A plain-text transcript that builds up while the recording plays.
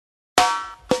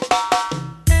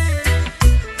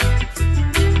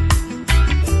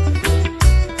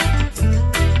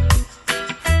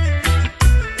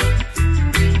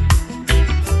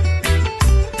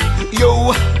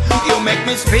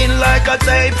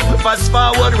tape. Fast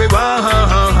forward,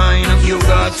 rewind. You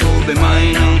got to be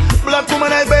mine. Black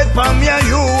woman, I bet for me and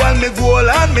you, and me goal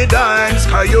and me dance.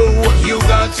 Cause you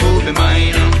got to be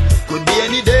mine. Could be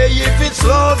any day if it's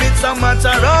love, it's a matter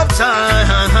of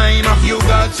time. You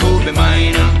got to be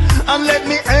mine. And let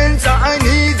me enter, I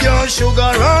need your sugar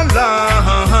and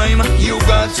lime. You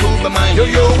got to be mine.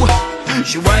 Yo.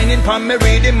 She whining for me,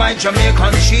 reading my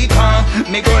Jamaican chica.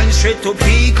 Me going straight to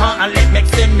Pecan and let me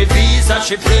extend me visa.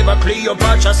 She flavor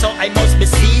Cleopatra, so I must be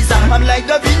Caesar. I'm like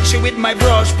Da Vinci with my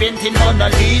brush, painting Mona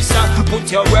Lisa. Put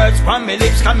your words on me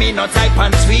lips, come in no type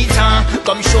and sweeter.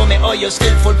 Come show me how you're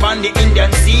skillful on the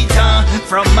Indian seater.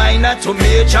 From minor to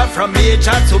major, from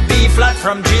major to B flat,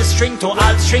 from G string to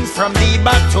alt strings, from D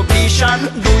back to B sharp.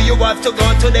 Do you have to go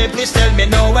today? Please tell me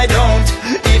no I don't.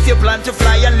 If you plan to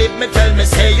fly and leave me, tell me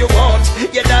say you won't.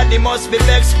 Your daddy must be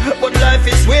vexed, but life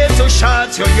is way too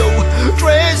short. Yo,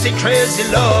 crazy, crazy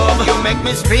love. You make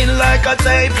me spin like a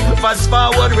tape. Fast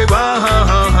forward,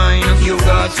 rewind. You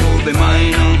got to be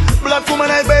mine. Black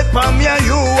woman, I bet for me and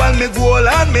you, and me goal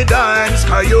and me dance.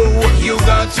 Cause you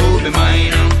got to be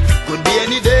mine. Could be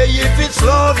any day if it's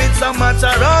love, it's a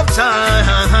matter of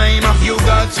time. You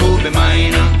got to be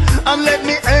mine. And let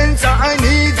me enter, I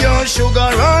need your sugar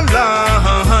and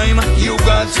lime. You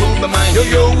got to be mine.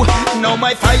 Yo, now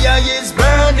my fire is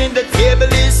burning, the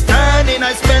table is turning.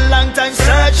 I spent long time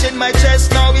searching, my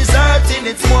chest now is hurting.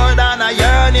 It's more than a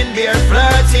yearning, beer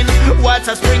flirting.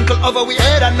 Water sprinkle over we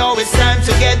head, and now it's time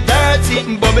to get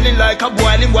dirty. Bubbling like a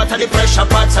boiling water, the pressure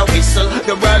pots a whistle.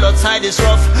 The world outside is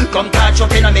rough, come catch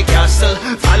up in a me castle.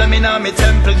 Follow me now, me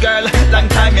temple girl, long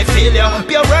time me feel you.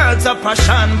 Your words of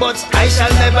passion, but I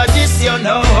shall never diss you,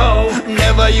 no.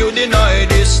 Never you deny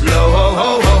this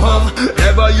love.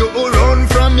 Never you run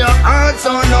from your heart,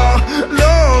 so no.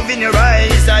 Love in your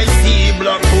eyes, I see.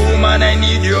 Black woman, I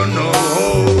need you, no.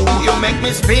 You make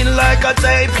me spin like a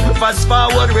tape. Fast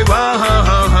forward,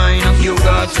 rewind. You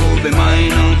got to be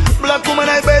mine. Black woman,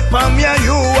 I bet for me and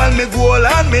you, and me goal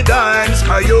and me dance.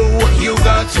 Cause you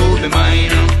got to be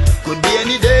mine. Could be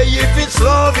any day if it's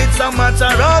love, it's a matter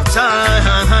of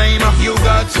time. You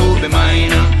got to be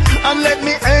mine. And let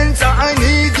me enter, I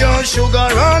need your sugar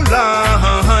and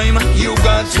lime. You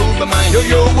got to be mine.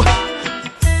 Yo.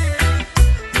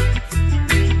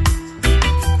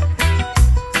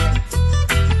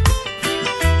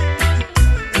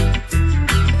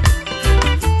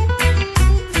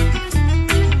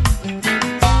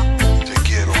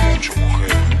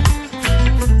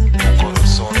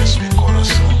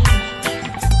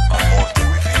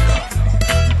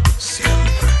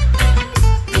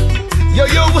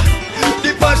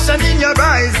 In your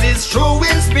eyes is true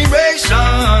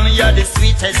inspiration. You're the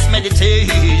sweetest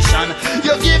meditation.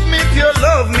 You give me pure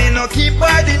love, me no keep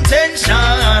bad intention.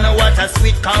 What a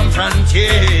sweet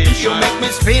confrontation. You make me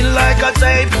spin like a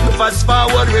tape. Fast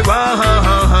forward,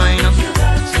 rewind.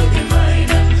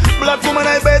 Black woman,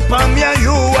 I bet for me and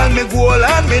you, and me goal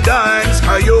and me dance.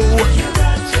 Cause you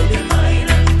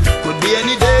could be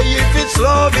any day if it's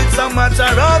love, it's a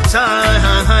matter of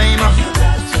time.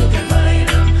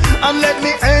 And let me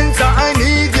enter, I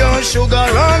need your sugar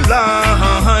and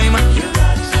lime.